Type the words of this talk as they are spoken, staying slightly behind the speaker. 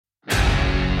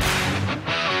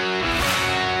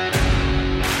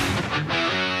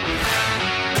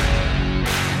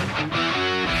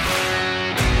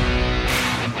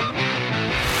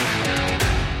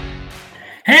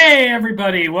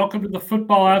everybody. Welcome to the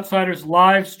Football Outsiders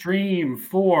live stream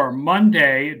for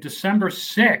Monday, December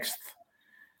 6th.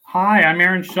 Hi, I'm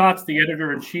Aaron Schatz, the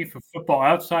editor-in-chief of Football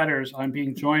Outsiders. I'm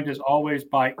being joined, as always,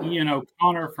 by Ian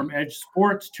O'Connor from Edge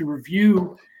Sports to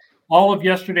review all of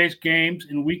yesterday's games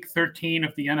in Week 13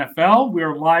 of the NFL. We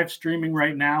are live streaming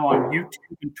right now on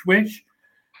YouTube and Twitch,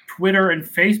 Twitter and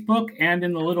Facebook, and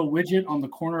in the little widget on the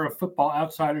corner of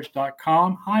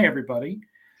footballoutsiders.com. Hi, everybody.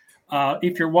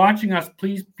 If you're watching us,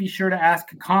 please be sure to ask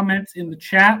comments in the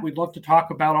chat. We'd love to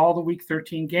talk about all the Week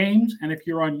 13 games. And if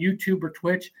you're on YouTube or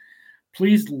Twitch,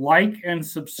 please like and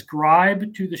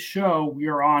subscribe to the show. We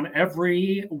are on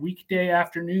every weekday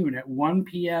afternoon at 1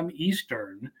 p.m.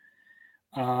 Eastern.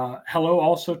 Hello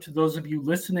also to those of you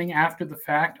listening after the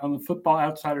fact on the Football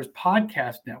Outsiders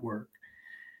podcast network.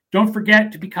 Don't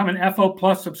forget to become an FO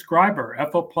Plus subscriber.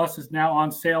 FO Plus is now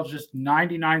on sale just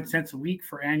 99 cents a week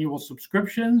for annual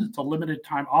subscriptions. It's a limited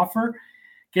time offer.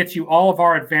 Gets you all of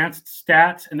our advanced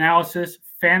stats, analysis,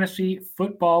 fantasy,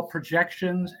 football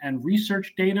projections, and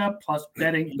research data, plus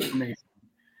betting information.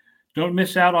 Don't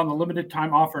miss out on the limited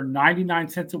time offer, 99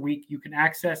 cents a week. You can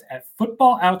access at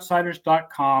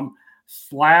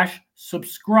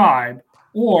footballoutsiders.com/subscribe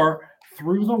or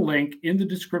through the link in the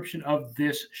description of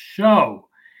this show.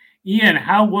 Ian,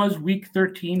 how was Week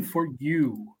 13 for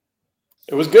you?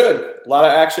 It was good. A lot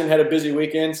of action, had a busy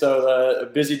weekend. So a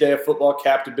busy day of football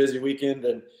capped a busy weekend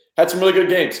and had some really good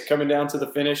games coming down to the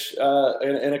finish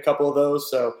in a couple of those.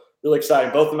 So really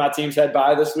exciting. Both of my teams had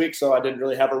bye this week, so I didn't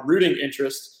really have a rooting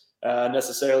interest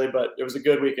necessarily, but it was a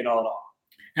good weekend all in all.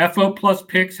 FO Plus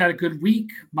picks had a good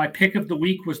week. My pick of the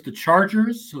week was the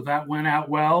Chargers, so that went out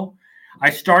well.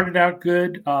 I started out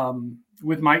good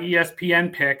with my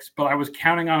ESPN picks, but I was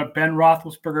counting on a Ben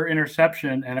Roethlisberger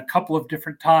interception, and a couple of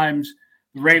different times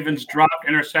the Ravens dropped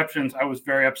interceptions. I was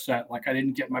very upset, like I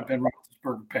didn't get my Ben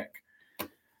Roethlisberger pick.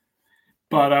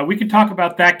 But we can talk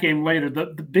about that game later.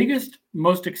 The biggest,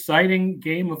 most exciting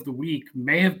game of the week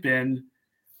may have been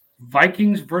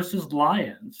Vikings versus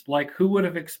Lions. Like, who would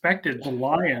have expected the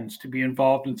Lions to be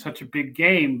involved in such a big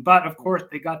game? But, of course,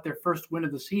 they got their first win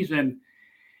of the season,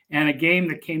 and a game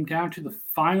that came down to the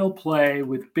final play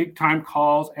with big-time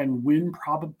calls and win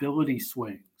probability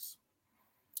swings.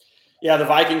 Yeah, the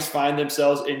Vikings find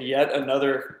themselves in yet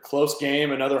another close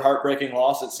game, another heartbreaking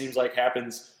loss. It seems like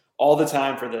happens all the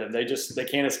time for them. They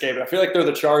can't escape it. I feel like they're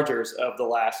the Chargers of the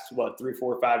last, 3,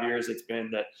 4, 5 years it's been,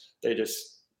 that they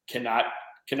just cannot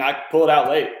pull it out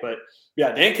late. But,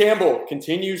 yeah, Dan Campbell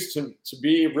continues to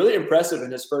be really impressive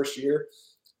in his first year.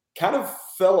 Kind of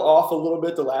fell off a little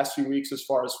bit the last few weeks as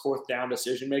far as fourth down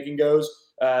decision-making goes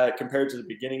compared to the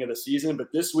beginning of the season. But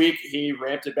this week he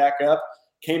ramped it back up,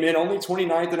 came in only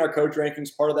 29th in our coach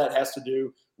rankings. Part of that has to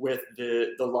do with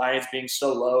the Lions being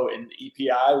so low in the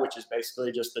EPI, which is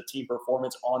basically just the team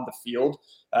performance on the field.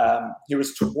 He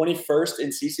was 21st in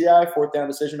CCI, fourth down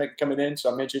decision-making coming in.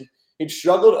 So I mentioned he'd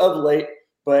struggled of late,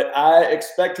 but I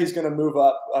expect he's going to move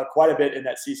up quite a bit in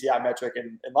that CCI metric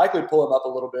and likely pull him up a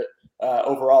little bit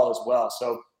overall as well.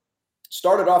 So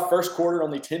started off first quarter,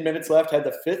 only 10 minutes left, had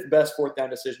the fifth best fourth down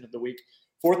decision of the week.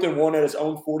 4th and 1 at his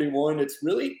own 41. It's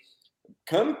really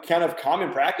come kind of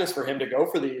common practice for him to go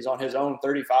for these on his own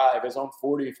 35, his own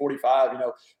 40, 45,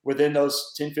 within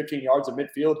those 10, 15 yards of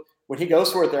midfield. When he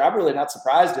goes for it there, I'm really not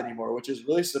surprised anymore, which is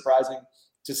really surprising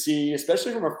to see,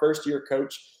 especially from a first-year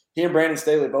coach. He and Brandon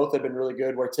Staley both have been really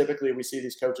good, where typically we see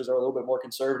these coaches are a little bit more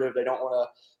conservative. They don't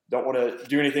want to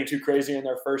do anything too crazy in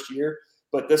their first year.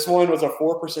 But this one was a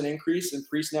 4% increase in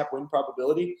pre-snap win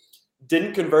probability.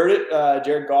 Didn't convert it.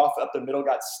 Jared Goff up the middle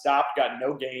got stopped, got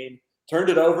no gain, turned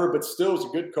it over, but still was a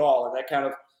good call. And that kind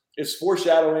of is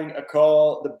foreshadowing a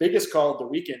call, the biggest call of the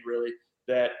weekend, really,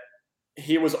 that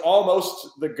he was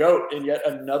almost the GOAT in yet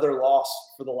another loss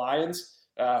for the Lions.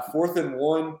 4th and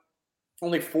 1.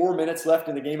 Only 4 minutes left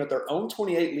in the game at their own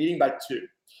 28, leading by 2.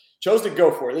 Chose to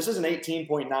go for it. This is an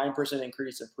 18.9%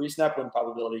 increase in pre-snap win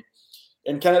probability.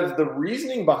 And kind of the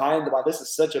reasoning behind why this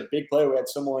is such a big play, we had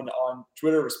someone on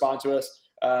Twitter respond to us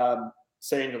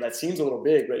saying that seems a little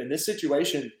big. But in this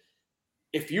situation,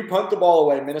 if you punt the ball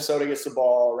away, Minnesota gets the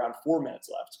ball around 4 minutes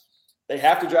left. They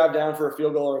have to drive down for a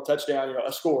field goal or a touchdown,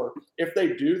 a score. If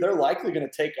they do, they're likely going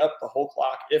to take up the whole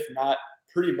clock, if not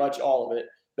pretty much all of it.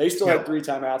 They still had 3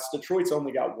 timeouts. Detroit's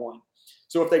only got 1.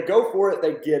 So if they go for it,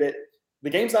 they get it. The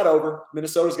game's not over.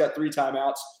 Minnesota's got 3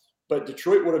 timeouts, but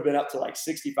Detroit would have been up to like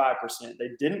 65%.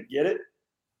 They didn't get it,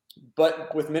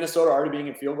 but with Minnesota already being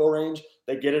in field goal range,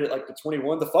 they get it at like the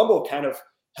 21. The fumble kind of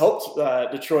helped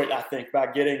Detroit, I think, by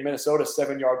getting Minnesota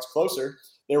 7 yards closer.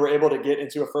 They were able to get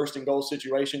into a first and goal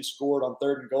situation, scored on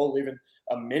 3rd and goal, leaving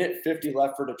a minute 50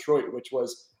 left for Detroit, which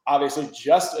was obviously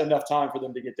just enough time for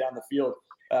them to get down the field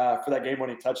for that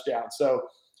game-winning touchdown. So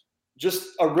just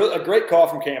a great call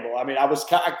from Campbell. I mean, I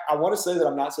want to say that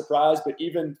I'm not surprised, but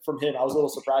even from him, I was a little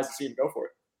surprised to see him go for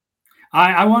it.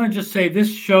 I want to just say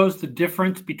this shows the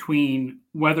difference between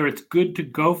whether it's good to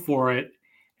go for it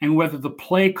and whether the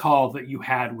play call that you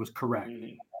had was correct.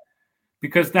 Mm-hmm.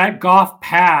 Because that Goff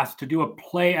pass to do a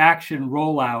play action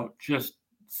rollout just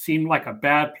seemed like a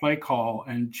bad play call.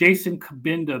 And Jason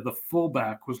Kabinda, the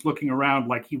fullback, was looking around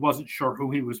like he wasn't sure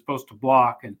who he was supposed to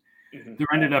block. And there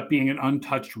ended up being an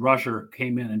untouched rusher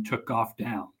came in and took Goff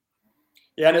down.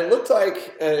 Yeah, and it looked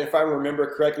like, if I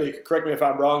remember correctly, correct me if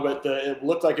I'm wrong, but it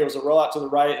looked like it was a rollout to the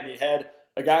right, and he had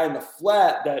a guy in the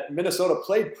flat that Minnesota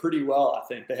played pretty well, I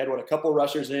think. They had, a couple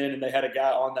rushers in, and they had a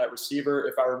guy on that receiver,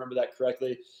 if I remember that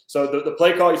correctly. So the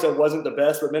play call, you said, wasn't the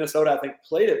best, but Minnesota, I think,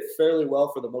 played it fairly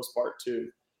well for the most part, too.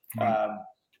 Mm-hmm.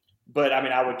 But, I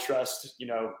mean, I would trust,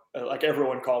 like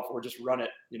everyone called for, just run it,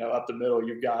 up the middle.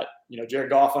 You've got, Jared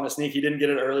Goff on a sneak. He didn't get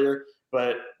it earlier,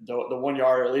 but the 1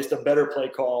 yard, or at least a better play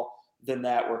call than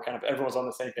that, where kind of everyone's on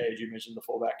the same page. You mentioned the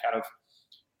fullback kind of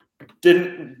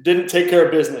didn't take care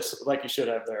of business like he should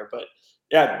have there. But,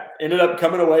 yeah, ended up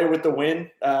coming away with the win.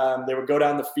 They would go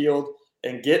down the field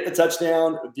and get the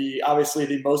touchdown, obviously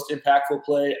the most impactful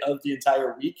play of the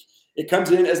entire week. It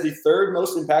comes in as the third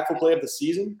most impactful play of the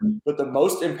season, but the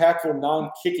most impactful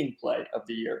non-kicking play of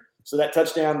the year. So that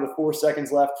touchdown with 4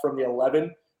 seconds left from the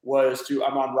 11 was to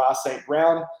Amon-Ra St.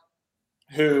 Brown,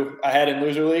 who I had in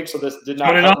loser league. So this did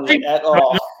not help me at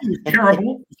all.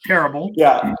 Terrible.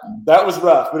 Yeah, that was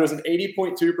rough. But it was an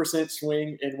 80.2%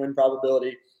 swing in win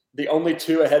probability. The only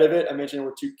two ahead of it, I mentioned,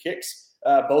 were 2 kicks.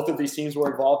 Both of these teams were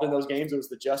involved in those games. It was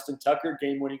the Justin Tucker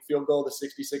game-winning field goal, the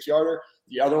 66-yarder.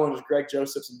 The other one was Greg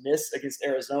Joseph's miss against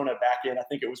Arizona back in, I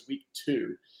think it was week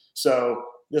 2. So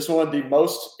this one, the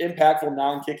most impactful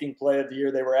non-kicking play of the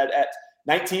year. They were at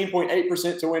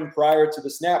 19.8% to win prior to the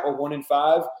snap, or 1 in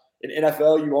 5. In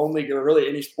NFL, you only get, or really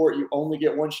any sport, you only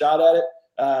get one shot at it.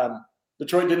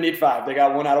 Detroit didn't need 5. They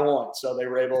got 1 out of 1. So they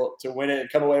were able to win it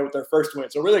and come away with their first win.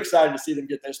 So really excited to see them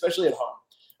get there, especially at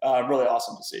home. Really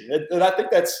awesome to see. And I think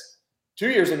that's 2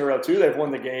 years in a row, too. They've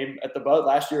won the game at the Bud.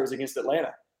 Last year was against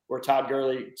Atlanta, where Todd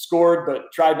Gurley scored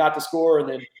but tried not to score, and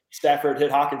then Stafford hit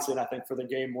Hawkinson, I think, for the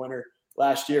game winner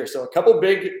last year. So a couple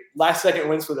big last-second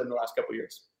wins for them the last couple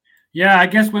years. Yeah, I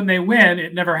guess when they win,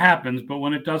 it never happens. But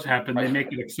when it does happen, they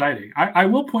make it exciting. I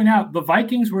will point out the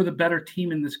Vikings were the better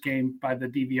team in this game by the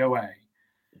DVOA.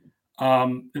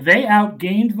 They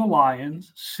outgained the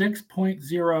Lions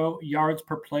 6.0 yards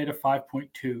per play to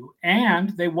 5.2,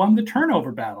 and they won the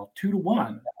turnover battle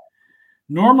 2-1.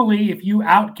 Normally, if you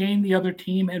outgain the other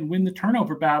team and win the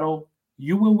turnover battle,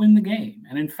 you will win the game.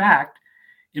 And in fact,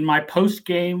 in my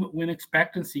post-game win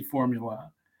expectancy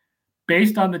formula,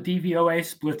 based on the DVOA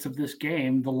splits of this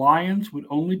game, the Lions would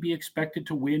only be expected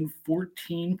to win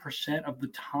 14% of the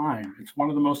time. It's one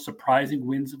of the most surprising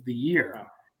wins of the year.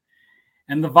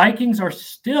 And the Vikings are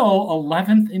still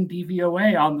 11th in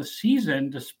DVOA on the season,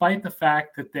 despite the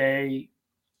fact that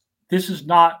this is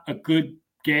not a good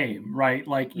game, right?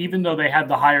 Like, even though they had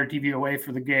the higher DVOA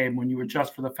for the game, when you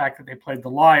adjust for the fact that they played the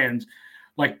Lions,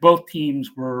 like, both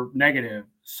teams were negative.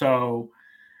 So,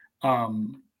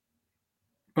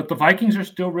 but the Vikings are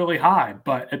still really high.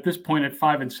 But at this point, at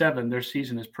 5-7, their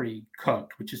season is pretty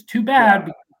cooked, which is too bad.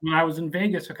 Because when I was in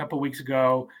Vegas a couple of weeks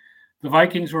ago, the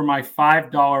Vikings were my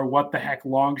 $5 what the heck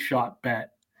long shot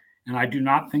bet, and I do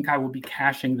not think I will be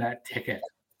cashing that ticket.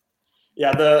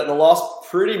 Yeah, the loss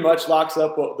pretty much locks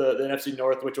up the NFC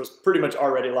North, which was pretty much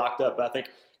already locked up. I think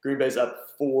Green Bay's up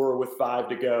 4 with 5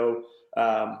 to go.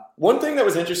 One thing that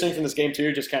was interesting from this game,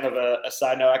 too, just kind of a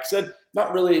side note, like I said,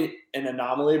 not really an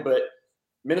anomaly, but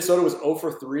Minnesota was 0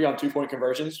 for 3 on 2-point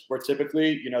conversions, where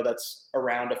typically, that's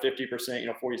around a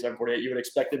 50%, 47, 48. You would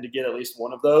expect them to get at least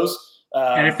one of those.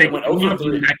 And if they went 0 for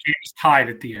 3, that game is tied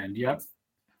at the end. Yep.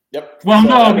 Well,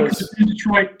 so because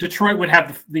Detroit would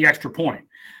have the extra point.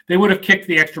 They would have kicked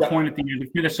the extra point at the end if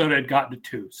Minnesota had gotten to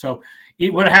 2. So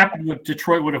it would have happened with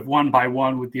Detroit would have won by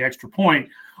 1 with the extra point.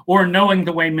 Or knowing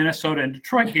the way Minnesota and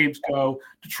Detroit games go,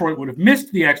 Detroit would have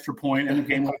missed the extra point and the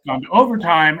game would have gone to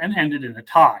overtime and ended in a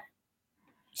tie.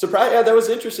 Surprise! Yeah, that was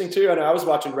interesting too. I know I was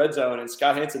watching Red Zone, and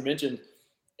Scott Hansen mentioned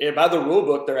by the rule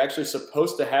book they're actually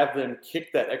supposed to have them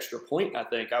kick that extra point. I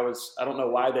don't know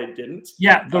why they didn't.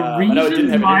 Yeah, the reason I know it didn't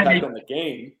have an impact on the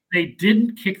game. They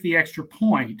didn't kick the extra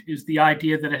point is the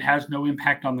idea that it has no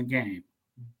impact on the game,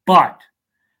 but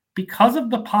because of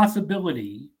the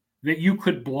possibility that you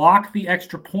could block the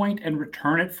extra point and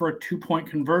return it for a 2-point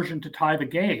conversion to tie the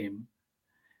game,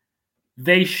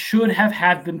 they should have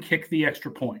had them kick the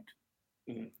extra point.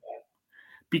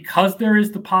 because there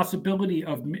is the possibility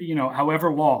of,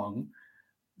 however long,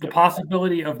 the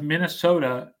possibility of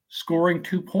Minnesota scoring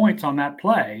 2 points on that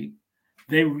play,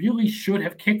 they really should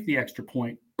have kicked the extra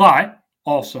point. But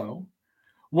also,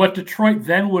 what Detroit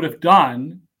then would have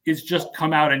done is just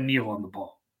come out and kneel on the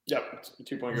ball. Yep,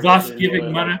 2-point. Thus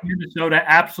giving Minnesota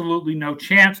absolutely no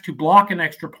chance to block an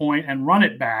extra point and run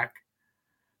it back,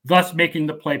 thus making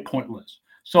the play pointless.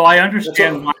 So I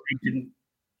understand why they didn't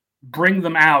bring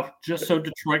them out just so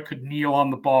Detroit could kneel on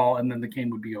the ball and then the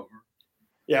game would be over.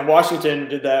 Yeah, and Washington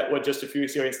did that just a few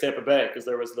weeks ago against Tampa Bay, because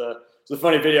there was the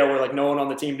funny video where like no one on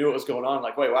the team knew what was going on.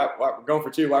 Like, wait, why we're going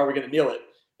for 2? Why are we going to kneel it?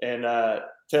 And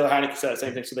Taylor Heinicke said the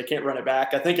same thing, so they can't run it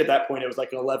back. I think at that point it was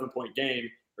like an 11-point game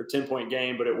or 10-point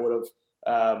game, but it would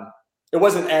have it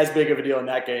wasn't as big of a deal in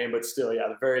that game, but still, yeah,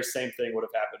 the very same thing would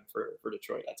have happened for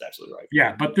Detroit. That's absolutely right.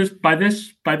 Yeah, but by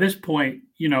this point,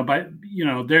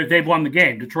 they've won the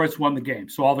game. Detroit's won the game,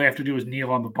 so all they have to do is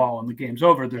kneel on the ball, and the game's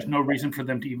over. There's no reason for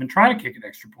them to even try to kick an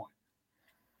extra point.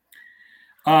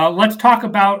 Let's talk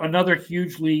about another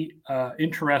hugely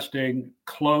interesting,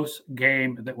 close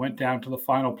game that went down to the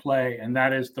final play, and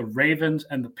that is the Ravens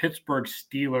and the Pittsburgh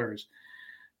Steelers.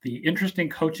 The interesting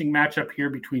coaching matchup here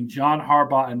between John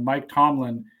Harbaugh and Mike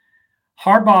Tomlin.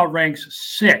 Harbaugh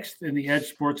ranks 6th in the Edge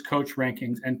Sports coach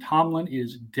rankings, and Tomlin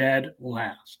is dead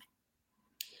last.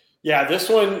 Yeah, this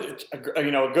one, a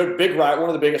good big one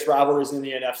of the biggest rivalries in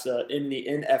the NFL.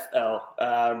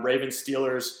 Ravens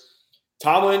Steelers.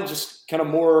 Tomlin just kind of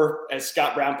more, as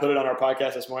Scott Brown put it on our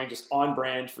podcast this morning, just on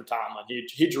brand for Tomlin.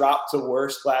 He dropped to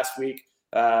worst last week,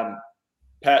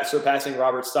 surpassing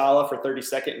Robert Saleh for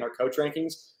 32nd in our coach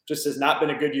rankings. Just has not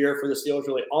been a good year for the Steelers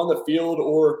really on the field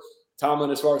or Tomlin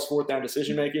as far as 4th down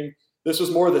decision making. This was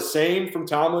more of the same from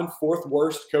Tomlin, 4th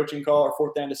worst coaching call or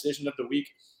 4th down decision of the week.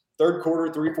 3rd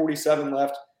quarter, 3:47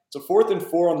 left. It's a 4th and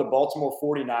 4 on the Baltimore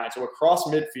 49. So across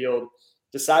midfield,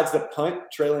 decides the punt,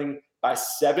 trailing by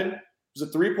 7. It was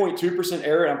a 3.2%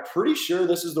 error. I'm pretty sure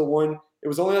this is the one. It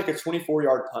was only like a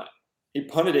 24-yard punt. He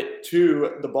punted it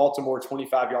to the Baltimore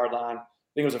 25-yard line.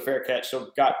 I think it was a fair catch, so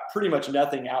got pretty much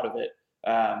nothing out of it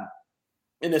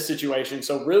in this situation.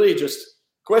 So really just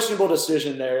questionable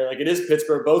decision there. Like, it is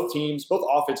Pittsburgh. Both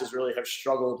offenses really have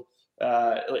struggled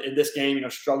in this game,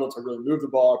 struggled to really move the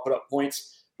ball or put up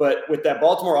points. But with that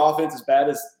Baltimore offense, as bad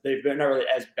as they've been, not really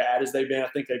as bad as they've been, I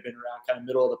think they've been around kind of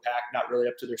middle of the pack, not really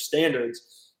up to their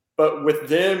standards. But with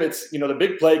them, it's, the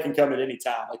big play can come at any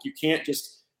time. Like, you can't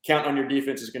just count on your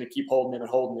defense is going to keep holding them and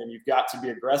holding them. You've got to be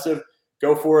aggressive.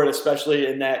 Go for it, especially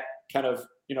in that kind of,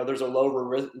 there's a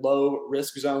low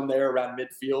risk zone there around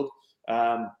midfield.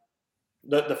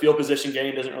 The field position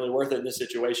gain isn't really worth it in this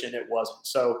situation. It wasn't.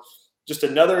 So just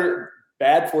another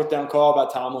bad 4th down call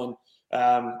by Tomlin.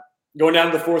 Going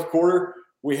down to the 4th quarter,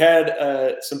 we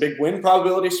had some big win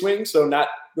probability swings, so not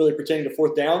really pertaining to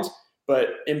 4th downs, but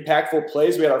impactful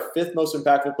plays. We had our 5th most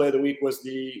impactful play of the week was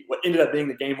what ended up being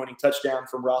the game-winning touchdown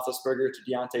from Roethlisberger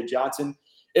to Deontay Johnson.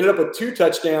 Ended up with 2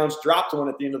 touchdowns, dropped one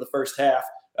at the end of the first half,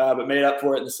 but made up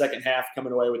for it in the second half,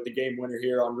 coming away with the game winner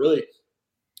here on really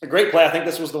a great play. I think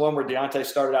this was the one where Deontay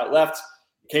started out left,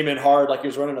 came in hard like he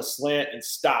was running a slant and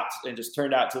stopped and just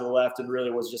turned out to the left and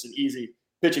really was just an easy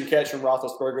pitch and catch from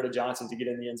Roethlisberger to Johnson to get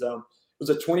in the end zone. It was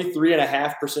a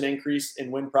 23.5% increase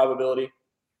in win probability.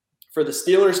 For the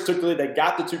Steelers, they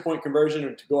got the 2-point conversion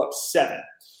to go up 7.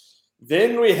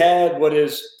 Then we had what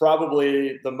is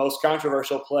probably the most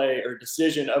controversial play or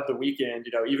decision of the weekend,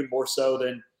 even more so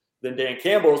than Dan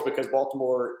Campbell's, because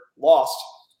Baltimore lost,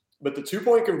 but the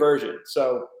 2-point conversion.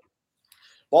 So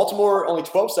Baltimore, only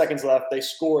 12 seconds left. They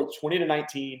scored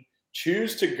 20-19,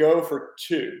 choose to go for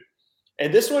 2.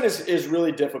 And this one is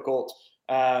really difficult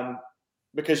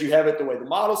because you have it the way the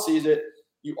model sees it.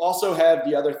 You also have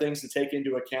the other things to take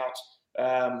into account.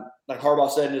 Like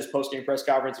Harbaugh said in his post-game press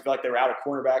conference, he felt like they were out of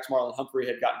cornerbacks. Marlon Humphrey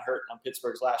had gotten hurt on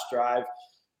Pittsburgh's last drive.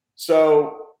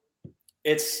 So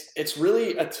it's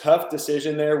really a tough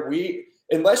decision there.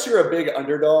 Unless you're a big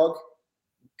underdog,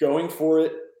 going for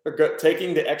it or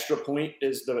taking the extra point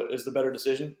is the better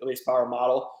decision, at least by our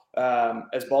model.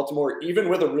 As Baltimore, even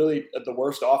with the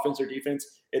worst offense or defense,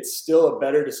 it's still a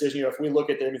better decision. If we look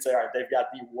at them and say, all right, they've got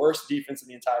the worst defense in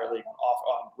the entire league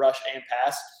on rush and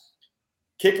pass,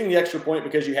 kicking the extra point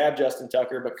because you have Justin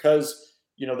Tucker, because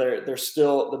they're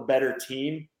still the better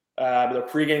team. They're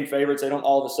pregame favorites. They don't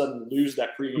all of a sudden lose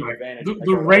that pregame advantage.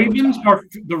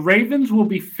 The Ravens will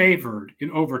be favored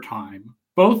in overtime,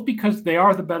 both because they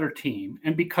are the better team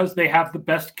and because they have the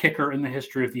best kicker in the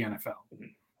history of the NFL. Mm-hmm.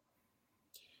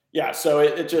 Yeah, so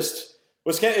it just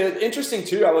was kind of interesting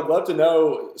too. I would love to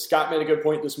know, Scott made a good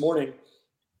point this morning,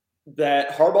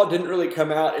 that Harbaugh didn't really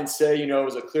come out and say, it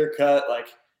was a clear cut, like,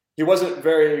 he wasn't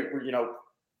very,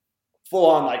 full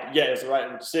on like, yeah, it was the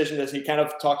right decision. As he kind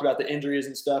of talked about the injuries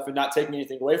and stuff and not taking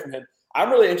anything away from him.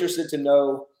 I'm really interested to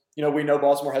know, we know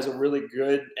Baltimore has a really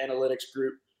good analytics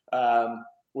group.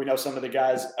 We know some of the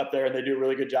guys up there and they do a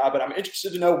really good job, but I'm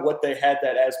interested to know what they had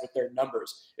that as with their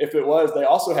numbers. If it was, they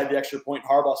also had the extra point.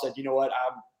 Harbaugh said, you know what,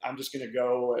 I'm just going to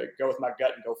go with my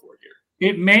gut and go for it here.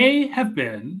 It may have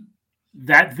been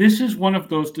that this is one of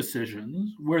those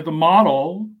decisions where the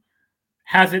model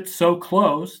has it so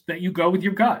close that you go with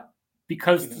your gut,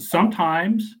 because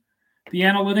sometimes the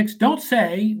analytics don't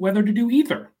say whether to do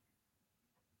either.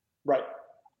 Right.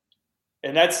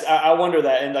 And I wonder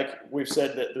that. And like we've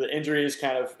said, that the injury is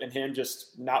kind of in him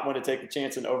just not want to take the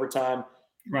chance in overtime.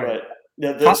 Right.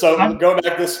 But so going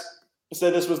back, this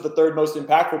was the third most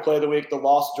impactful play of the week. The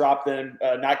loss dropped them,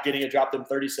 not getting it dropped them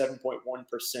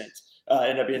 37.1%.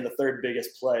 Ended up being the third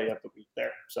biggest play of the week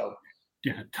there. So.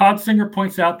 Yeah. Todd Singer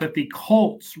points out that the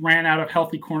Colts ran out of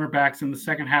healthy cornerbacks in the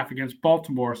second half against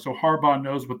Baltimore, so Harbaugh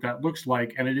knows what that looks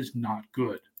like, and it is not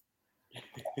good.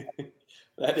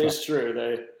 That is true.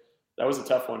 That was a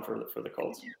tough one for the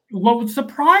Colts. What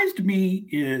surprised me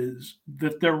is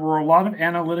that there were a lot of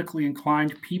analytically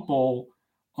inclined people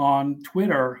on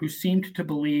Twitter who seemed to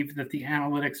believe that the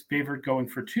analytics favored going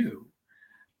for two.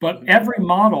 But every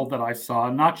model that I saw,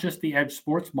 not just the Edge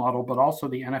Sports model, but also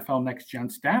the NFL Next Gen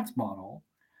Stats model,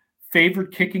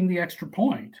 favored kicking the extra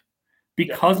point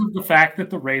because of the fact that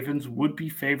the Ravens would be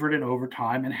favored in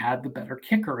overtime and had the better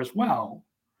kicker as well.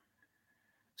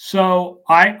 So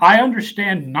I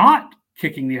understand not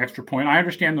kicking the extra point. I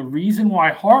understand the reason why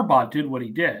Harbaugh did what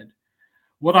he did.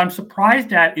 What I'm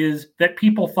surprised at is that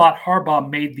people thought Harbaugh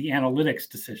made the analytics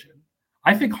decision.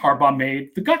 I think Harbaugh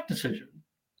made the gut decision.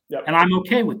 Yep. And I'm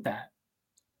okay with that.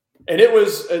 And it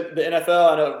was the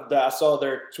NFL. I know that I saw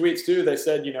their tweets too. They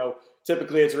said,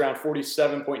 typically it's around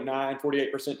 47.9,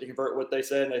 48% to convert what they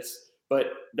said. But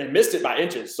they missed it by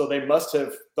inches. So they must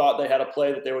have thought they had a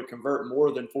play that they would convert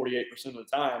more than 48% of the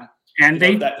time. And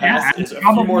that pass is a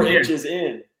few more inches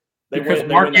in. Because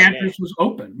Mark Andrews was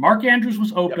open. Mark Andrews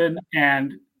was open,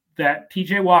 and that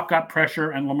TJ Watt got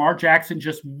pressure, and Lamar Jackson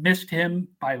just missed him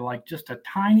by like just a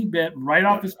tiny bit right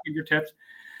off his fingertips.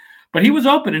 But he was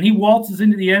open, and he waltzes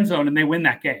into the end zone, and they win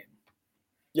that game.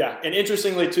 Yeah, and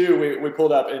interestingly, too, we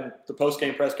pulled up in the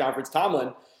post-game press conference,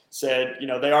 Tomlin said,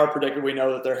 they are predictable. We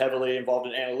know that they're heavily involved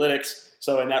in analytics.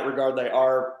 So in that regard, they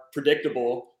are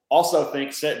predictable. Also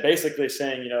basically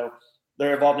saying,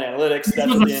 they're involved in analytics. That's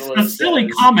what the analytics a silly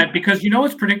comment, because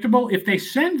it's predictable. If they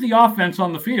send the offense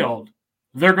on the field,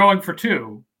 they're going for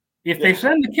two. If they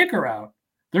send the kicker out,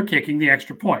 they're kicking the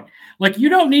extra point. Like, you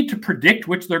don't need to predict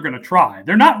which they're going to try.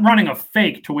 They're not running a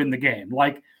fake to win the game.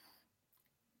 Like,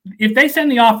 if they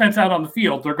send the offense out on the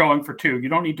field, they're going for two. You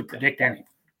don't need to predict anything.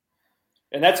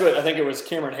 And that's what I think it was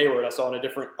Cameron Hayward I saw in a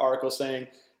different article saying,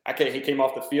 he came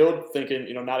off the field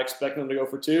thinking, not expecting them to go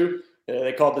for two.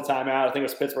 They called the timeout. I think it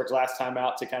was Pittsburgh's last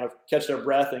timeout to kind of catch their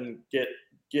breath and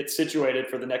get situated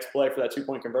for the next play for that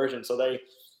 2-point conversion. So they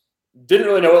didn't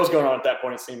really know what was going on at that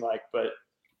point, it seemed like. But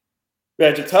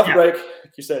it's a tough break.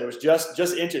 Like you said, it was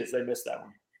just inches. They missed that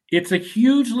one. It's a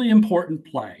hugely important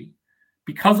play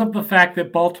because of the fact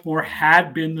that Baltimore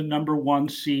had been the number one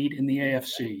seed in the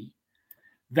AFC.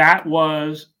 That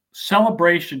was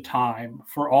celebration time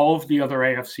for all of the other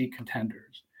AFC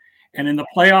contenders. And in the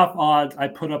playoff odds I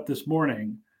put up this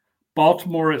morning,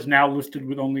 Baltimore is now listed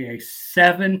with only a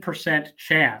 7%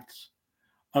 chance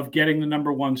of getting the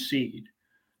number one seed.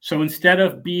 So instead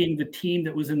of being the team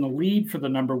that was in the lead for the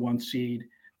number one seed,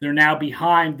 they're now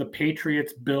behind the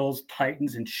Patriots, Bills,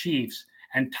 Titans, and Chiefs,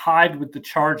 and tied with the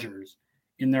Chargers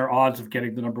in their odds of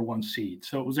getting the number one seed.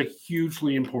 So it was a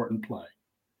hugely important play.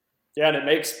 Yeah, and it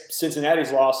makes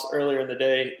Cincinnati's loss earlier in the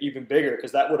day even bigger,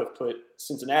 because that would have put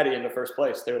Cincinnati into first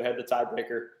place. They would have had the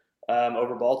tiebreaker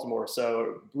over Baltimore.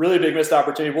 So really big missed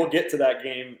opportunity. We'll get to that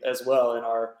game as well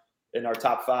in our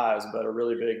top fives, but a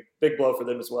really big blow for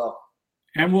them as well.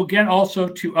 And we'll get also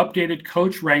to updated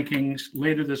coach rankings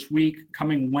later this week.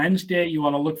 Coming Wednesday, you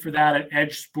want to look for that at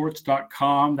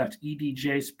edgesports.com. That's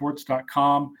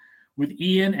edjsports.com, with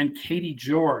Ian and Katie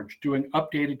George doing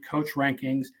updated coach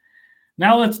rankings.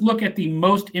 Now let's look at the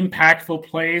most impactful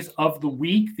plays of the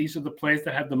week. These are the plays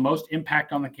that have the most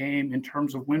impact on the game in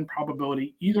terms of win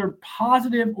probability, either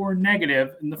positive or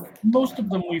negative. And most of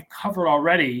them we've covered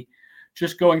already,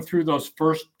 just going through those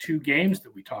first two games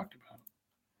that we talked about.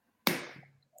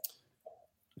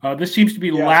 This seems to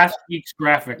be last week's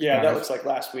graphic. Yeah, that looks like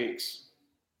last week's.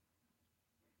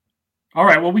 All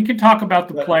right, well, we can talk about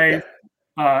the play,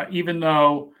 even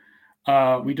though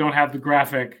we don't have the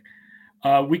graphic.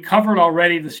 We covered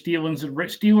already the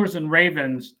Steelers and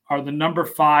Ravens are the number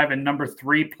 5 and number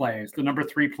 3 plays. The number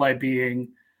 3 play being,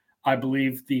 I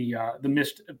believe, the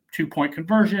missed 2-point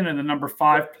conversion, and the number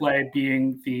 5 play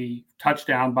being the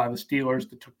touchdown by the Steelers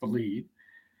that took the lead.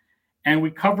 And we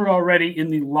covered already in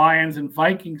the Lions and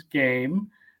Vikings game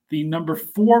the number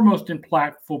 4 most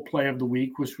impactful play of the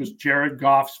week, which was Jared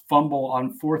Goff's fumble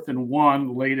on 4th and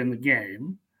 1 late in the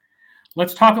game.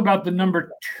 Let's talk about the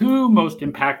number 2 most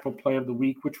impactful play of the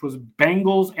week, which was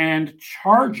Bengals and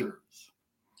Chargers.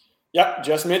 Yep,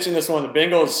 just mentioned this one. The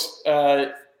Bengals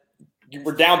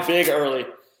were down big early,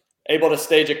 able to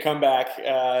stage a comeback,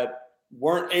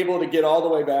 weren't able to get all the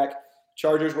way back.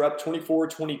 Chargers were up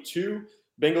 24-22.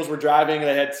 Bengals were driving.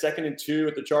 They had 2nd and 2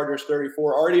 at the Chargers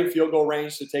 34, already in field goal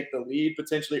range to take the lead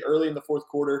potentially early in the fourth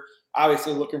quarter.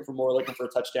 Obviously looking for a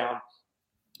touchdown.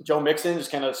 Joe Mixon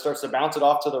just kind of starts to bounce it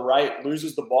off to the right,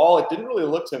 loses the ball. It didn't really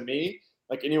look to me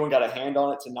like anyone got a hand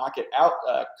on it to knock it out.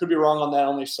 Could be wrong on that.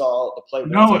 Only saw the play.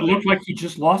 No, it looked like he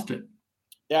just lost it.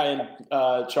 Yeah, and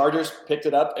Chargers picked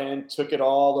it up and took it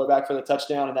all the way back for the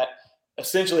touchdown, and that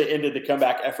essentially ended the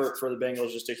comeback effort for the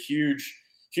Bengals. Just a huge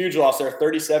loss there,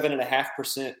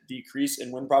 37.5% decrease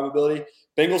in win probability.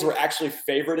 Bengals were actually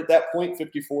favored at that point,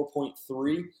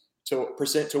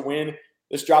 54.3% to win.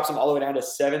 This drops them all the way down to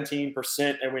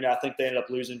 17%, and I think they ended up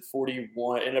losing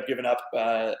 41, ended up giving up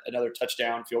another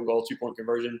touchdown, field goal, 2-point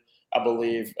conversion, I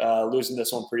believe, losing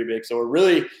this one pretty big. So we're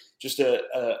really just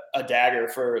a dagger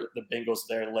for the Bengals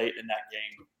there late in that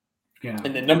game. Yeah.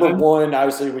 And then number 1,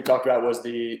 obviously, we talked about was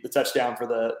the touchdown for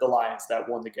the Lions that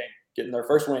won the game, getting their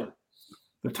first win.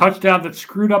 The touchdown that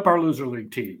screwed up our loser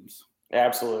league teams.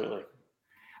 Absolutely.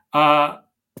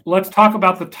 Let's talk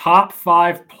about the top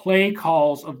 5 play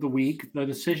calls of the week, the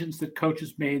decisions that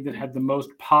coaches made that had the most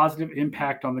positive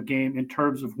impact on the game in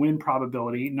terms of win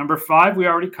probability. Number 5, we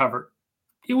already covered.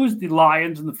 It was the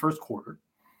Lions in the first quarter.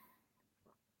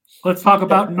 Let's talk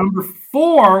about number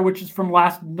 4, which is from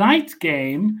last night's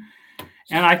game.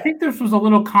 And I think this was a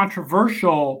little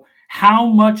controversial how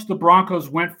much the Broncos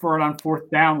went for it on 4th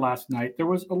down last night. There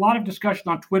was a lot of discussion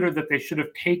on Twitter that they should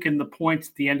have taken the points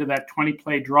at the end of that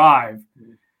 20-play drive.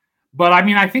 But, I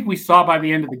mean, I think we saw by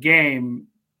the end of the game,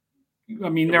 I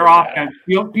mean, their offense,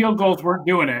 field goals weren't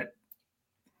doing it.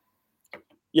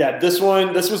 Yeah, this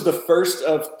was the first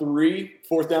of 3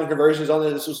 4th down conversions on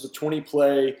there. This was the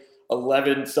 20-play,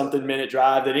 11-something minute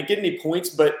drive. They didn't get any points,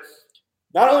 but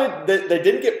not only they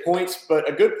didn't get points, but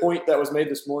a good point that was made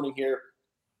this morning here,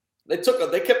 they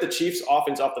kept the Chiefs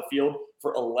offense off the field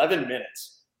for 11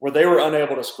 minutes where they were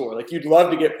unable to score. Like, you'd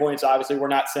love to get points. Obviously, we're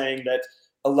not saying that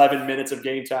 11 minutes of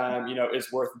game time,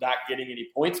 is worth not getting any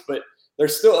points, but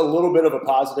there's still a little bit of a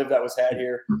positive that was had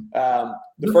here.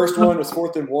 The first one was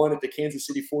 4th and 1 at the Kansas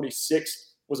City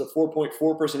 46, was a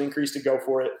 4.4% increase to go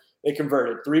for it. They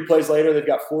converted. 3 plays later, they've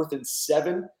got 4th and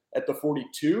 7 at the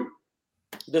 42.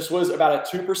 This was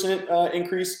about a 2%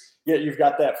 increase. Yet you've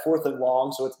got that 4th and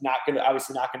long, so it's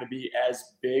obviously not going to be as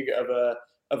big of a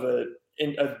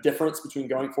difference between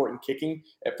going for it and kicking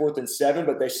at 4th and 7,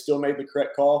 but they still made the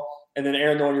correct call. And then,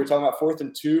 Aaron, the one you were talking about, 4th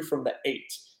and 2 from the 8,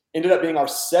 ended up being our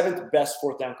 7th best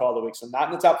 4th down call of the week. So not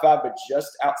in the top 5, but just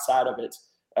outside of it.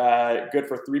 Good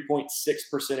for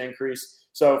 3.6% increase.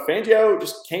 So Fangio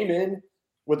just came in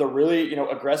with a really,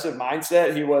 aggressive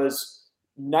mindset. He was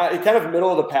kind of middle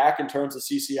of the pack in terms of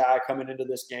CCI coming into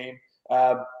this game.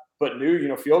 But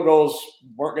knew, field goals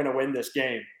weren't going to win this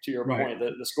game, to your point,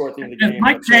 the score at the end of the game. As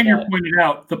Mike Daniel pointed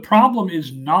out, the problem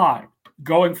is not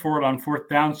going for it on 4th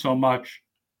down so much.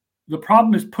 The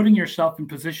problem is putting yourself in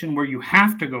position where you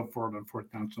have to go for it on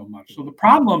 4th down so much. So the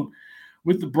problem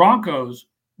with the Broncos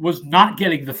was not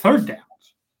getting the 3rd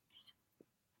downs.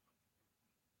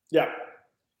 Yeah.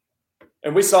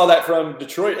 And we saw that from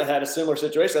Detroit. That had a similar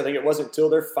situation. I think it wasn't until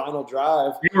their final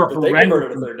drive they were that they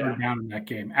converted a 3rd down in that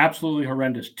game. Absolutely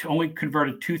horrendous. Only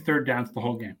converted 2 3rd downs the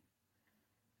whole game.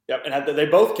 Yep, and they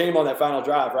both came on that final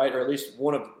drive, right? Or at least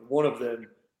one of the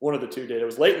 2 did. It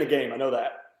was late in the game. I know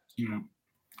that. Yeah.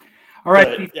 All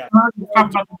right. We'll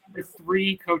talk about the number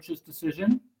 3 coach's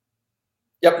decision.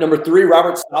 Yep, number 3,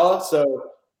 Robert Saleh.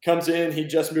 So comes in. He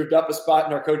just moved up a spot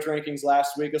in our coach rankings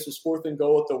last week. This was 4th and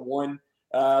goal at the 1.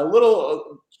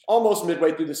 Almost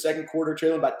midway through the second quarter,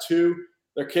 trailing by 2.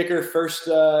 Their kicker first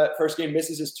game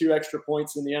misses his 2 extra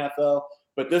points in the NFL.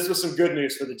 But this was some good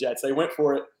news for the Jets. They went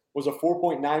for it. Was a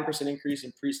 4.9% increase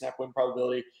in pre-snap win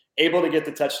probability. Able to get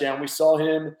the touchdown. We saw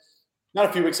him not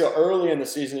a few weeks ago, early in the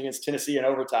season against Tennessee in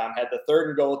overtime. Had the 3rd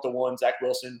and goal at the 1. Zach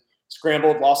Wilson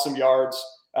scrambled, lost some yards.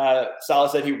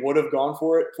 Saleh said he would have gone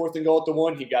for it, 4th and goal at the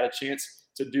 1. He got a chance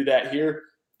to do that here.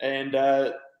 And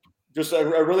just a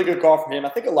really good call from him. I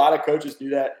think a lot of coaches do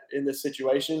that in this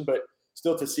situation, but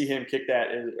still to see him kick that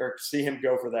or see him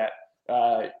go for that,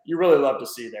 you really love to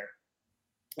see there.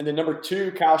 And then number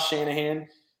 2, Kyle Shanahan.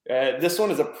 This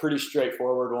one is a pretty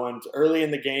straightforward one. It's early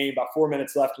in the game, about 4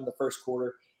 minutes left in the first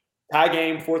quarter. Tie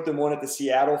game, 4th and 1 at the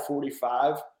Seattle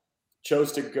 45.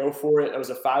 Chose to go for it. It was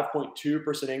a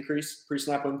 5.2% increase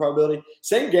pre-snap win probability.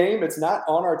 Same game. It's not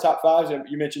on our top 5s.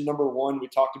 You mentioned number 1 we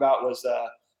talked about was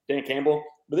Dan Campbell.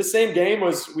 But this same game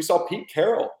we saw Pete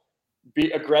Carroll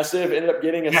be aggressive, ended up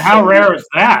getting a – How rare is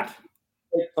that?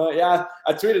 Yeah,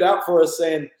 I tweeted out for us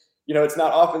saying, it's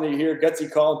not often that you hear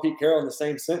Gutsy calling Pete Carroll in the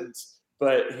same sentence.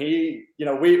 But he, a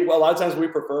lot of times we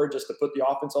prefer just to put the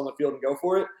offense on the field and go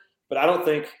for it. But I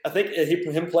think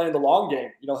him playing the long game,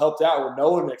 helped out where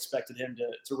no one expected him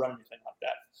to run anything like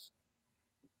that.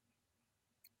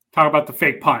 Talk about the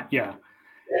fake punt, yeah.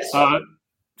 Yes.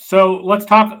 So let's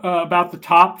talk about the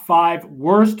top 5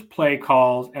 worst play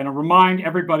calls, and remind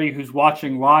everybody who's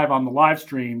watching live on the live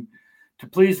stream to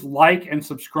please like and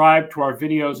subscribe to our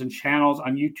videos and channels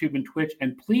on YouTube and Twitch.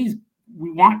 And please, we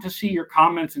want to see your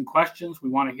comments and questions. We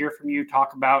want to hear from you.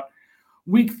 Talk about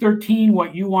Week 13,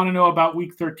 what you want to know about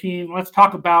Week 13. Let's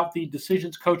talk about the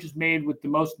decisions coaches made with the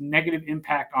most negative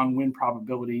impact on win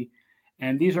probability.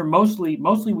 And these are mostly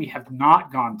we have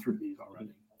not gone through these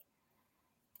already.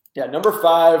 Yeah, number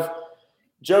 5,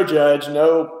 Joe Judge.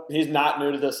 No, he's not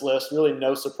new to this list. Really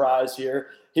no surprise here.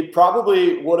 He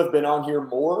probably would have been on here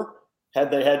more had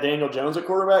they had Daniel Jones at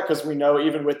quarterback, because we know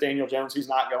even with Daniel Jones, he's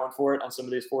not going for it on some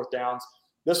of these 4th downs.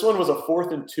 This one was a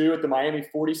 4th and 2 at the Miami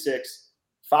 46.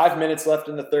 5 minutes left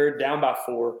in the third, down by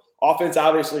 4. Offense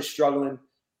obviously struggling.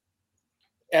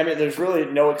 I mean, there's really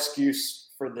no excuse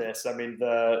for this. I mean,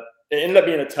 it ended up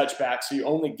being a touchback, so you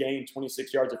only gained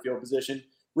 26 yards of field position.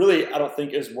 Really, I don't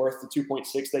think it was worth the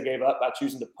 2.6 they gave up by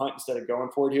choosing to punt instead of going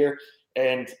for it here.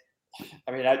 And,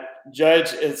 I mean,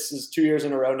 Judge, it's 2 years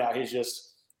in a row now.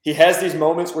 He has these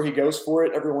moments where he goes for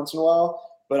it every once in a while,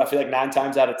 but I feel like 9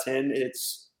 times out of 10,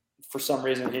 it's for some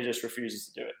reason he just refuses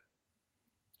to do it.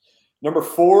 Number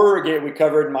 4, again, we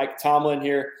covered Mike Tomlin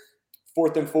here.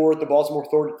 4th and 4 at the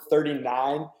Baltimore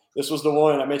 39. This was the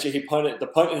one I mentioned he punted. The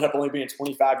punt ended up only being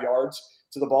 25 yards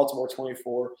to the Baltimore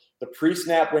 24. The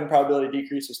pre-snap win probability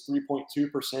decrease was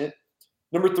 3.2%.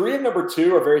 Number 3 and number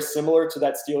 2 are very similar to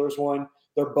that Steelers one.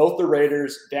 They're both the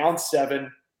Raiders, down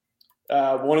 7.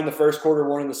 One in the first quarter,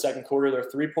 one in the second quarter.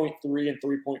 They're 3.3 and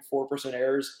 3.4%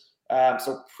 errors.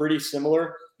 So pretty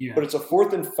similar. Yeah. But it's a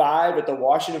 4th and 5 at the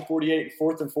Washington 48 and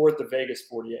 4th and 4 at the Vegas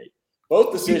 48.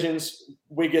 Both decisions,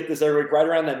 we get this every week, right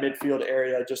around that midfield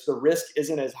area. Just the risk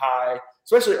isn't as high,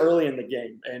 especially early in the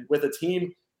game. And with a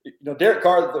team, Derek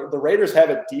Carr, the Raiders have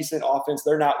a decent offense.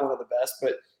 They're not one of the best,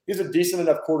 but he's a decent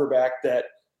enough quarterback that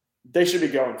they should be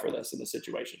going for this in this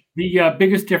situation. The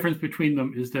biggest difference between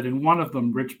them is that in one of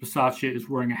them, Rich Bisaccia is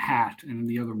wearing a hat, and in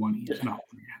the other one, he is not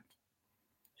wearing a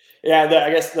hat. Yeah, I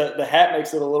guess the hat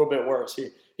makes it a little bit worse.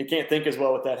 He can't think as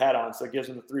well with that hat on, so it gives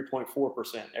him a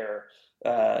 3.4% error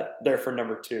there for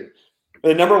number 2.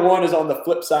 The number 1 is on the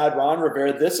flip side, Ron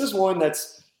Rivera. This is one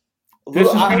that's this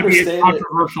is going to be a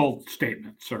controversial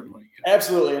statement, certainly.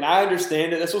 Absolutely, and I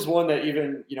understand it. This was one that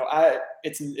even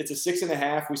it's a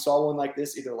 6.5. We saw one like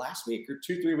this either last week or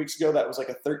 2-3 weeks ago. That was like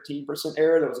a 13%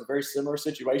 error. That was a very similar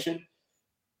situation,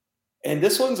 and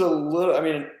this one's a little. I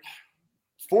mean,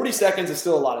 40 seconds is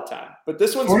still a lot of time, but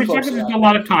this one's 40 seconds is still a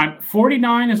lot of time.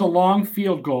 49 is a long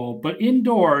field goal, but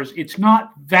indoors, it's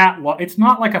not that long. It's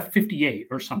not like a 58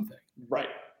 or something. Right.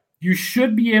 You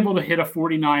should be able to hit a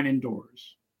 49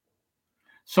 indoors.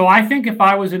 So I think if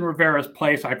I was in Rivera's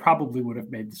place, I probably would have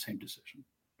made the same decision.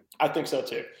 I think so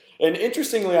too. And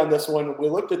interestingly on this one, we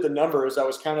looked at the numbers. I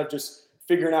was kind of just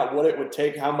figuring out what it would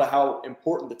take, how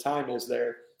important the time is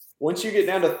there. Once you get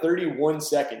down to 31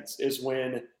 seconds is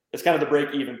when it's kind of the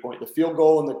break-even point. The field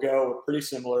goal and the go are pretty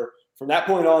similar. From that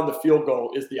point on, the field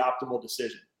goal is the optimal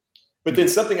decision. But then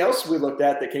something else we looked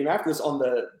at that came after this on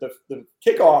the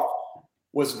kickoff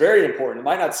was very important. It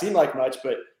might not seem like much,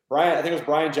 but I think it was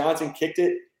Brian Johnson kicked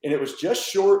it, and it was just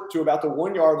short to about the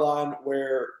 1 yard line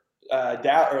where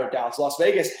Las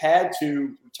Vegas had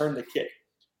to return the kick.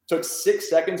 It took 6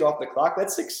 seconds off the clock. That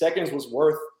 6 seconds was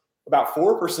worth about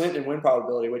 4% in win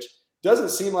probability, which doesn't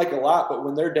seem like a lot, but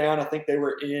when they're down, I think they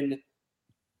were in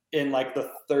like the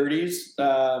 30s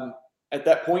at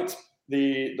that point.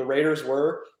 The Raiders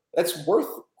were. That's worth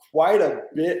quite a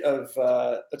bit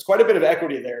of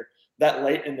equity there that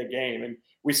late in the game. And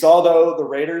we saw though the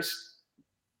Raiders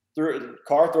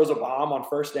Carr throws a bomb on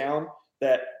first down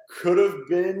that could have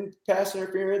been pass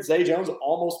interference. Zay Jones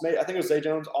almost made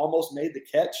the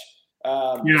catch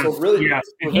So really, he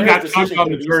got tugged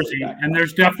on the jersey, and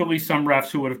there's definitely some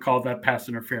refs who would have called that pass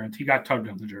interference. He got tugged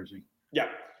on the jersey. Yeah.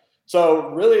 So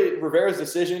really, Rivera's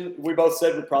decision, we both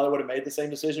said we probably would have made the same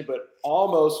decision, but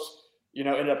almost,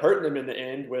 ended up hurting him in the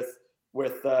end with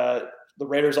the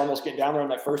Raiders almost getting down there on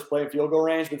that first play and field goal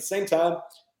range. But at the same time,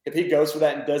 if he goes for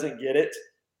that and doesn't get it,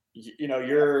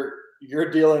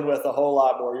 you're dealing with a whole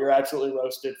lot more. You're absolutely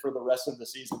roasted for the rest of the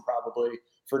season probably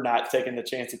for not taking the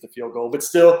chance at the field goal. But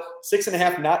still,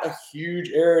 6.5, not a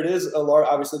huge error. It is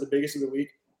obviously the biggest of the week.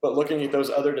 But looking at those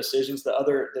other decisions,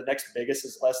 the next biggest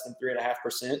is less than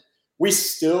 3.5%. We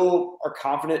still are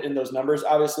confident in those numbers,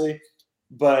 obviously,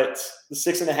 but the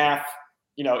 6.5,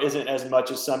 isn't as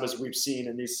much as some as we've seen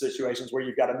in these situations where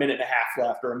you've got a minute and a half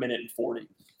left or a minute and 40.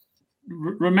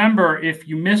 Remember, if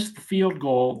you miss the field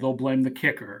goal, they'll blame the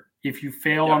kicker. If you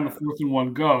fail on the 4th and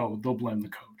 1 go, they'll blame the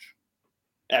coach.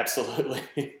 Absolutely.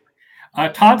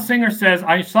 Todd Singer says,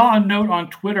 I saw a note on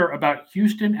Twitter about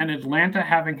Houston and Atlanta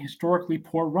having historically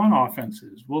poor run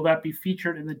offenses. Will that be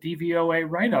featured in the DVOA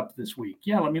write-up this week?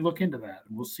 Yeah, let me look into that.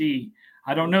 We'll see.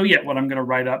 I don't know yet what I'm going to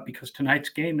write up because tonight's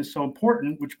game is so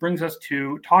important, which brings us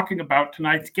to talking about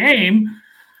tonight's game,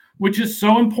 which is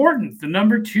so important. The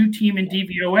number 2 team in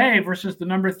DVOA versus the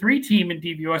number 3 team in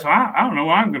DVOA. So I don't know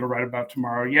what I'm going to write about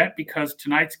tomorrow yet because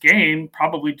tonight's game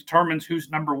probably determines who's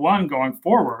number 1 going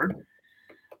forward.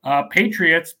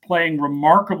 Patriots playing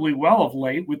remarkably well of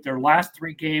late with their last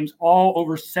 3 games, all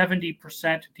over 70%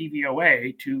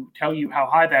 DVOA. To tell you how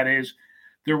high that is,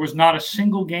 there was not a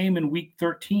single game in Week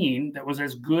 13 that was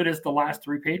as good as the last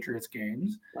 3 Patriots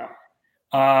games.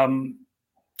 Wow.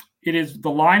 It is the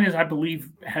line is, I believe,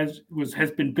 has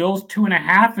been Bills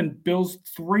 2.5 and Bills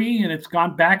 3, and it's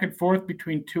gone back and forth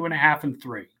between 2.5 and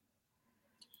 3.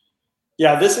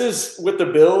 Yeah, this is with the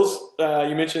Bills.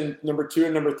 You mentioned number 2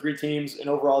 and number 3 teams in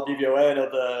overall DVOA. I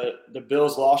know the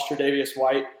Bills lost Tre'Davious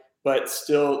White, but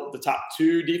still the top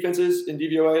 2 defenses in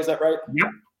DVOA. Is that right?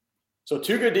 Yep. So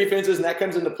 2 good defenses, and that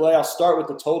comes into play. I'll start with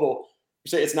the total. You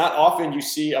say it's not often you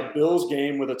see a Bills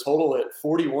game with a total at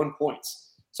 41 points.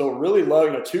 So really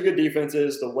low, 2 good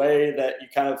defenses, the way that you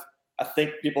I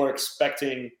think people are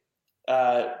expecting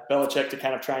Belichick to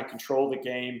kind of try and control the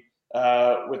game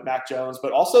with Mac Jones,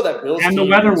 but also that Bills and the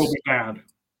weather will be bad.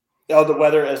 Oh, the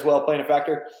weather as well playing a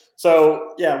factor.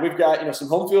 So yeah, we've got some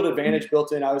home field advantage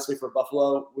built in, obviously for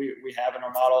Buffalo. We have in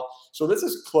our model. So this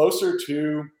is closer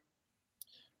to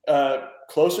a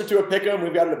pick 'em.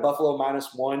 We've got it at Buffalo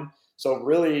 -1. So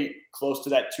really close to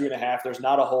that 2.5. There's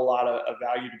not a whole lot of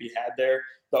value to be had there.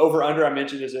 The over/under I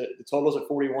mentioned is the total's at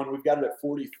 41. We've got it at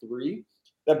 43.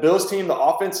 That Bills team, the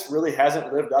offense really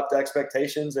hasn't lived up to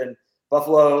expectations. And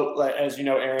Buffalo, as you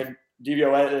know, Aaron,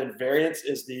 DVOA and variance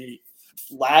is the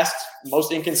last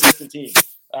most inconsistent team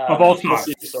of all time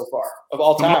so far. Of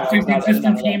all time. The most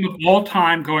inconsistent team of all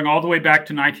time going all the way back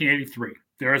to 1983.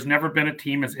 There has never been a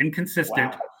team as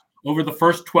inconsistent over the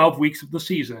first 12 weeks of the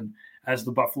season as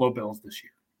the Buffalo Bills this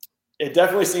year. It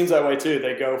definitely seems that way too.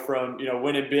 They go from,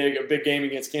 winning a big game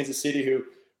against Kansas City, who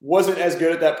wasn't as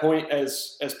good at that point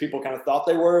as people kind of thought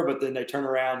they were, but then they turn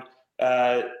around.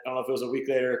 I don't know if it was a week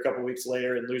later, a couple of weeks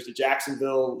later, and lose to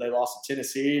Jacksonville. They lost to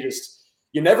Tennessee.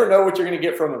 You never know what you're going to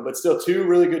get from them, but still 2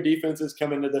 really good defenses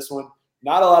come into this one.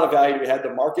 Not a lot of value to be had.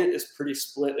 The market is pretty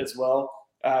split as well.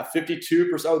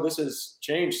 52%. Oh, this has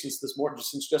changed since this morning,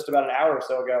 since just about an hour or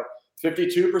so ago.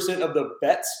 52% of the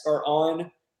bets are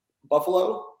on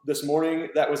Buffalo. This morning,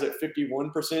 that was at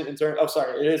 51% in terms. Oh,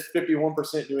 sorry, it is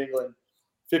 51% New England.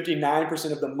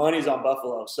 59% of the money's on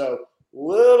Buffalo. So a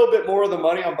little bit more of the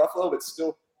money on Buffalo, but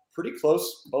still pretty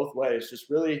close both ways. Just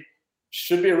really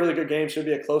should be a really good game. Should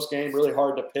be a close game. Really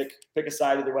hard to pick a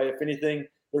side either way. If anything,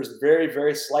 there's very,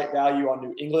 very slight value on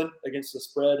New England against the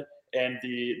spread and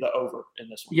the over in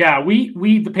this one. Yeah,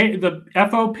 the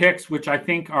FO picks, which I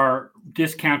think are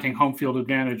discounting home field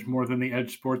advantage more than the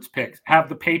Edge Sports picks, have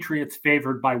the Patriots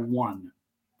favored by 1.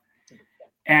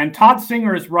 And Todd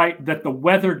Singer is right that the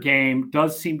weather game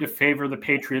does seem to favor the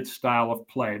Patriots' style of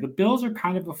play. The Bills are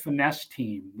kind of a finesse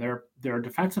team. Their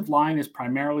defensive line is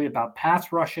primarily about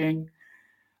pass rushing.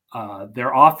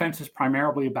 Their offense is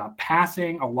primarily about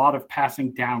passing, a lot of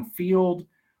passing downfield,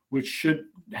 which should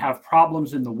have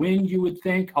problems in the wind, you would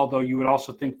think, although you would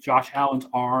also think Josh Allen's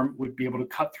arm would be able to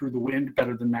cut through the wind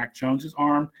better than Mac Jones's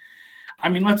arm. I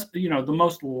mean, the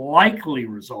most likely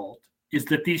result is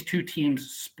that these 2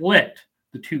 teams split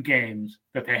the 2 games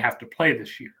that they have to play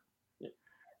this year.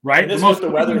 Right? The most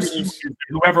the weather seems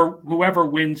whoever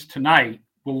wins tonight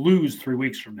will lose 3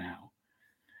 weeks from now.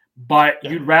 But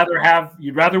you'd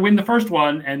rather win the first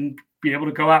one and be able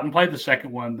to go out and play the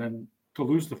second one than to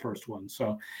lose the first one.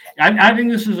 So I think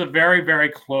this is a very, very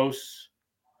close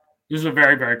This is a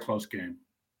very, very close game.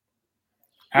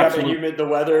 Absolutely. Yeah, but you made the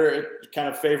weather kind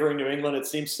of favoring New England. It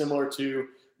seems similar to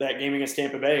that game against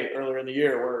Tampa Bay earlier in the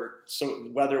year, where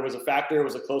weather was a factor. It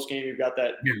was a close game. You've got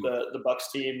that the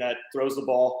Bucs team that throws the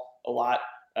ball a lot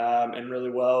and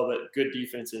really well, but good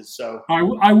defenses. So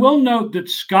I will note that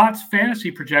Scott's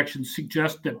fantasy projections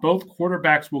suggest that both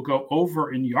quarterbacks will go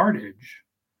over in yardage,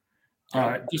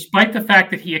 despite the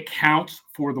fact that he accounts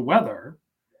for the weather.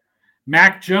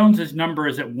 Mac Jones's number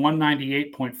is at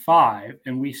 198.5,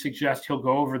 and we suggest he'll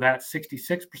go over that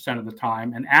 66% of the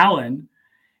time. And Allen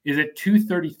is at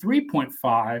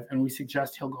 233.5, and we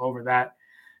suggest he'll go over that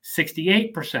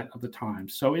 68% of the time.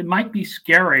 So it might be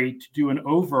scary to do an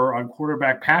over on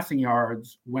quarterback passing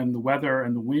yards when the weather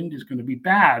and the wind is going to be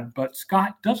bad, but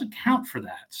Scott doesn't count for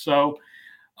that. So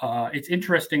it's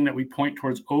interesting that we point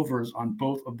towards overs on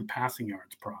both of the passing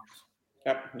yards props.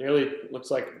 Yep, nearly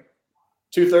looks like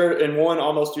 2/3 and one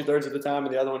almost 2/3 of the time,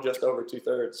 and the other one just over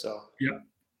 2/3. So yeah.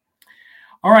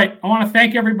 All right. I want to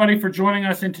thank everybody for joining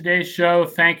us in today's show.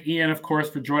 Thank Ian, of course,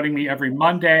 for joining me every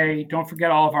Monday. Don't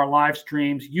forget all of our live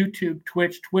streams, YouTube,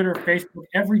 Twitch, Twitter, Facebook,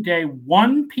 every day,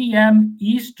 1 p.m.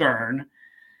 Eastern.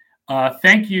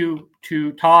 Thank you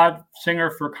to Todd Singer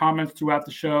for comments throughout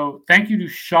the show. Thank you to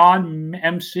Sean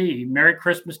MC. Merry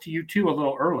Christmas to you, too, a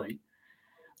little early.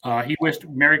 He wished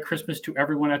Merry Christmas to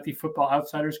everyone at the Football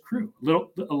Outsiders crew.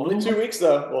 Only 2 weeks,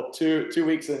 though. Well, two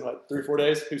weeks in, 3-4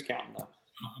 days? Who's counting, though?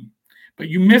 But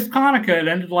you missed Hanukkah. It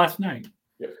ended last night.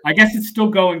 Yep. I guess it's still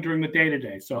going during the day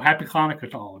today. So happy Hanukkah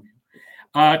to all of you.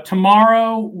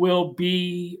 Tomorrow will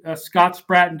be Scott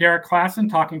Spratt and Derek Klassen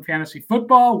talking fantasy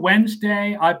football.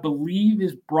 Wednesday, I believe,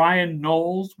 is Brian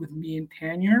Knowles with me and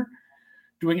Tanya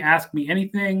doing Ask Me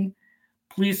Anything.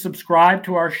 Please subscribe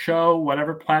to our show,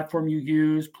 whatever platform you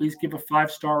use. Please give a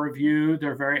 5-star review.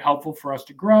 They're very helpful for us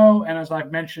to grow. And as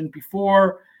I've mentioned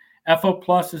before, FO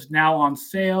Plus is now on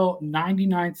sale,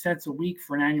 99 cents a week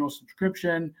for an annual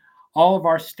subscription. All of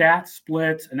our stats,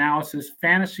 splits, analysis,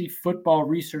 fantasy football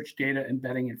research data, and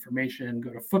betting information.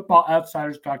 Go to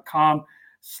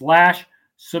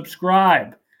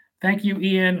footballoutsiders.com/subscribe. Thank you,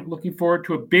 Ian. Looking forward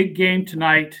to a big game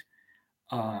tonight.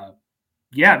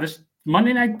 This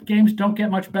Monday night games don't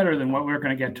get much better than what we're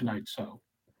going to get tonight. So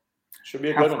should be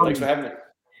a good one. Thanks for having me.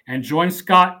 And join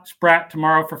Scott Spratt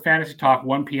tomorrow for Fantasy Talk,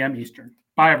 1 p.m. Eastern.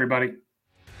 Bye, everybody.